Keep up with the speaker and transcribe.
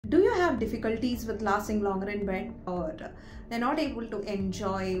Do you have difficulties with lasting longer in bed, or they're not able to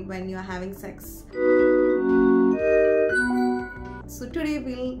enjoy when you're having sex? So today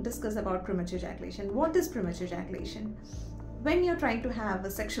we'll discuss about premature ejaculation. What is premature ejaculation? When you're trying to have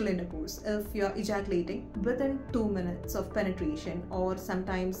a sexual intercourse, if you're ejaculating within 2 minutes of penetration, or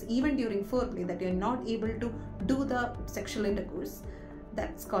sometimes even during foreplay that you're not able to do the sexual intercourse,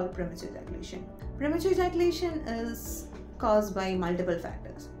 that's called premature ejaculation. Premature ejaculation is caused by multiple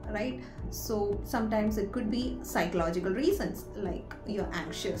factors, right? So sometimes it could be psychological reasons, like you're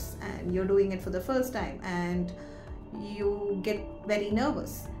anxious and you're doing it for the first time and you get very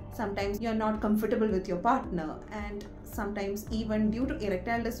nervous. Sometimes you're not comfortable with your partner, and sometimes even due to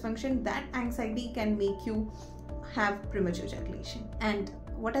erectile dysfunction, that anxiety can make you have premature ejaculation. And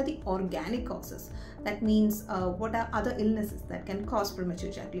what are the organic causes? That means what are other illnesses that can cause premature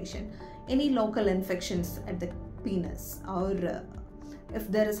ejaculation? Any local infections at the penis, or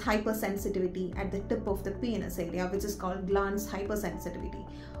if there is hypersensitivity at the tip of the penis area, which is called glans hypersensitivity,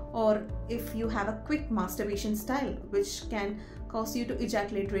 or if you have a quick masturbation style which can cause you to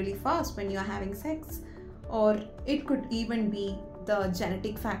ejaculate really fast when you're having sex, or it could even be the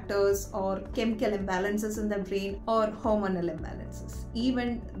genetic factors or chemical imbalances in the brain or hormonal imbalances.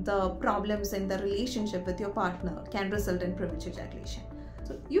 Even the problems in the relationship with your partner can result in premature ejaculation.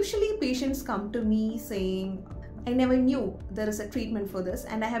 So usually patients come to me saying, I never knew there is a treatment for this,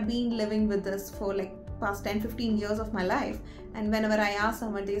 and I have been living with this for like past 10-15 years of my life, and whenever I asked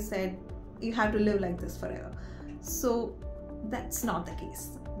someone, they said you have to live like this forever. So that's not the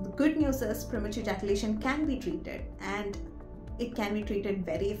case. The good news is premature ejaculation can be treated, and it can be treated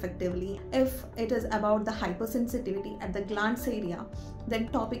very effectively. If it is about the hypersensitivity at the glans area, then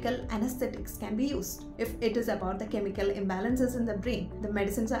topical anesthetics can be used. If it is about the chemical imbalances in the brain, the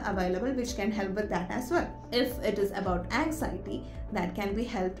medicines are available which can help with that as well. If it is about anxiety, that can be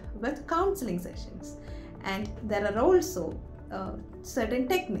helped with counseling sessions. And there are also certain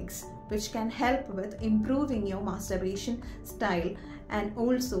techniques which can help with improving your masturbation style, and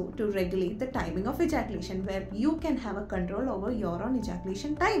also to regulate the timing of ejaculation, where you can have a control over your own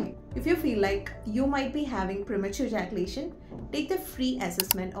ejaculation timing. If you feel like you might be having premature ejaculation, take the free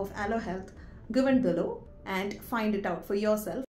assessment of Allo Health given below and find it out for yourself.